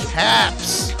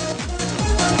 Caps!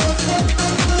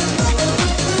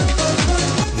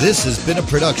 This has been a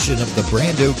production of the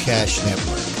Brando Cash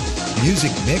Network.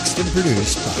 Music mixed and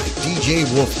produced by DJ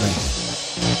Wolfman.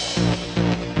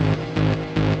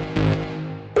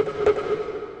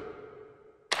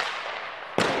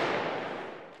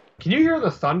 Can you hear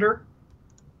the thunder?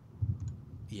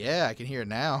 Yeah, I can hear it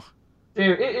now.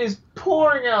 Dude, it is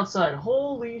pouring outside.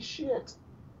 Holy shit.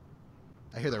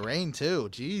 I hear the rain too.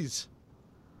 Jeez.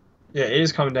 Yeah, it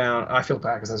is coming down. I feel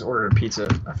bad because I just ordered a pizza.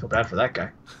 I feel bad for that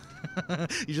guy.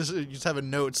 you just have a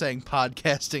note saying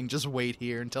podcasting. Just wait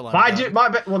here until I'm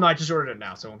well, no, I just ordered it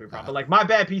now, so it won't be a problem. But like, my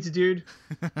bad, pizza dude.